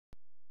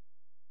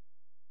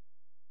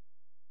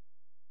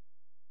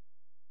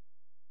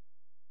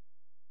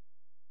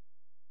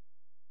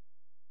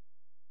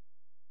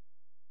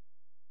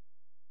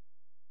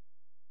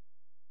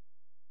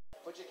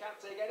but you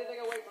can't take anything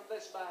away from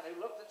this man who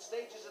looked at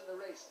stages in the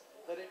race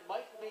that it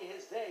might be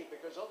his day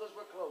because others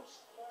were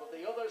close, but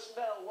the others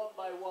fell one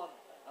by one.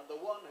 And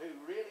the one who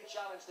really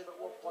challenged him at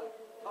one point,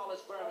 Collis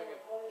Birmingham,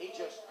 he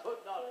just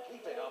could not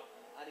keep it up,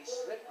 and he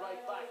slipped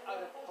right back out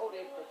of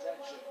podium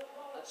contention.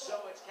 And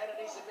so it's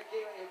Kenenisa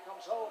Bekele who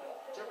comes home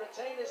to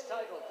retain his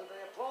title, to the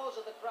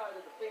applause of the crowd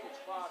at the Phoenix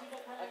Park.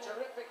 A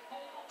terrific,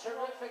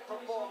 terrific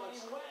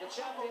performance. The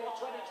champion in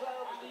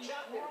 2012 was the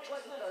champion in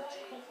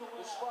 2013.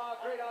 The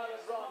Spa Great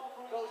Ireland Run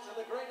goes to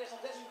the greatest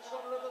distance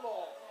runner of them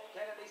all,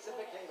 Kenenisa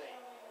Bekele.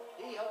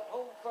 He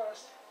home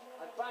first,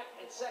 and back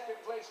in second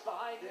place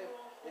behind him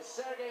is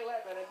Sergei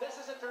Levin, and this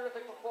is a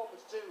terrific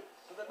performance too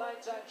for the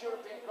 9-time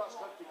European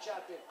cross-country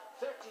champion,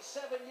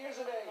 37 years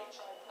of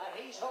age, and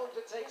he's home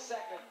to take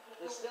second.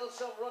 There's still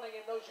some running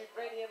in those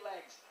Ukrainian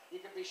legs, you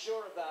can be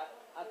sure of that.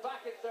 And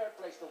back in third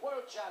place, the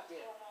world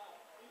champion,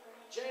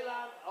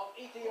 Ceylan of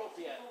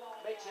Ethiopia,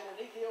 makes it an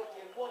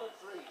Ethiopian 1 and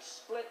 3,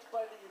 split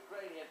by the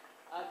Ukrainian,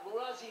 and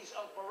Mouazis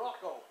of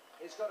Morocco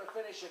is going to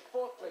finish in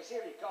fourth place.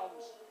 Here he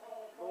comes,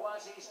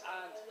 Mouazis,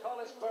 and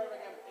Collis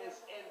Birmingham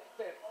is in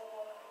fifth.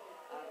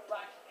 And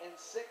back in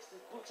sixth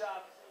is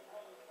Butab,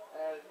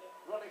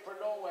 running for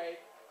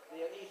Norway,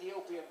 the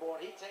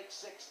Ethiopian-born. He takes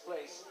sixth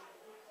place.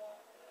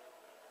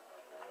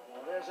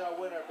 And there's our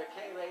winner,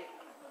 Bekele,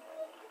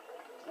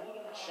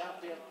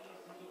 champion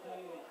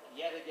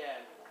yet again.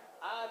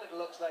 And it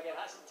looks like it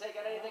hasn't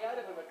taken anything out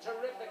of him. A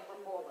terrific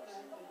performance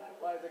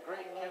by the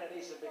great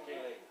Kenenisa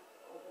Bekele.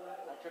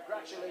 And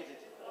congratulated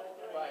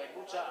by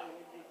Butab,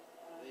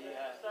 the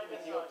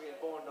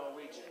Ethiopian-born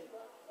Norwegian.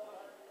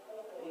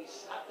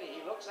 He's happy,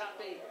 he looks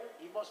happy,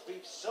 he must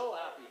be so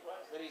happy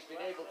that he's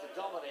been able to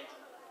dominate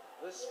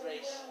this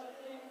race.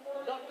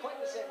 Not quite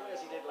the same way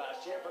as he did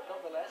last year, but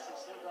nonetheless, he's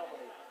still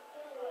dominating.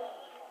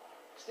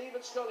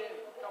 Stephen Scullion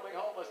coming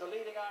home as the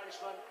leading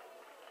Irishman.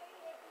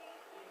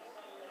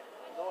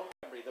 No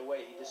memory the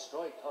way he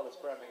destroyed Collis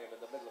Birmingham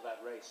in the middle of that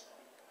race.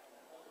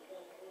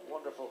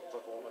 Wonderful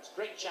performance.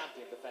 Great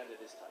champion defended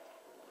his title.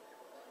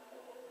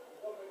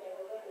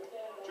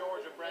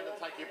 George and Brendan,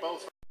 thank you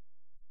both.